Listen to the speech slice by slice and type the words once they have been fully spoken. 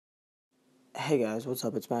Hey guys, what's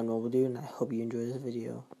up? It's Madden Mobile Dude, and I hope you enjoy this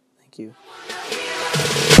video. Thank you.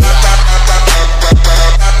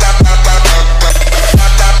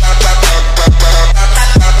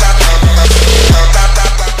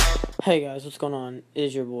 Hey guys, what's going on? It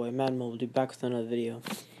is your boy, Madden Mobile Dude, back with another video.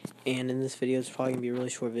 And in this video, it's probably going to be a really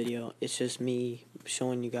short video. It's just me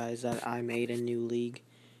showing you guys that I made a new league.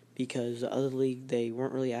 Because the other league, they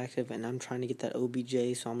weren't really active, and I'm trying to get that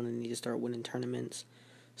OBJ, so I'm going to need to start winning tournaments.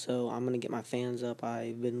 So I'm going to get my fans up.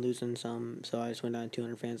 I've been losing some, so I just went down to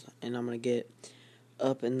 200 fans, and I'm going to get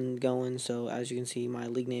up and going. So as you can see, my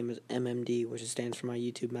league name is MMD, which stands for my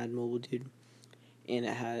YouTube Madden Mobile Dude. And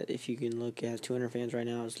it had, if you can look, it has 200 fans right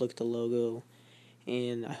now. Just look at the logo.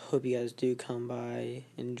 And I hope you guys do come by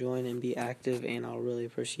and join and be active, and I'll really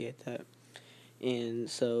appreciate that. And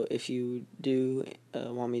so if you do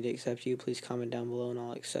want me to accept you, please comment down below and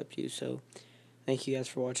I'll accept you. So thank you guys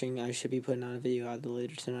for watching. I should be putting out a video either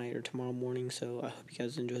later tonight or tomorrow morning, so I hope you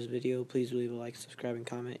guys enjoy this video. Please leave a like, subscribe, and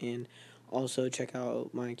comment, and also check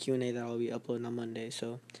out my Q&A that I'll be uploading on Monday.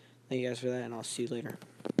 So thank you guys for that, and I'll see you later.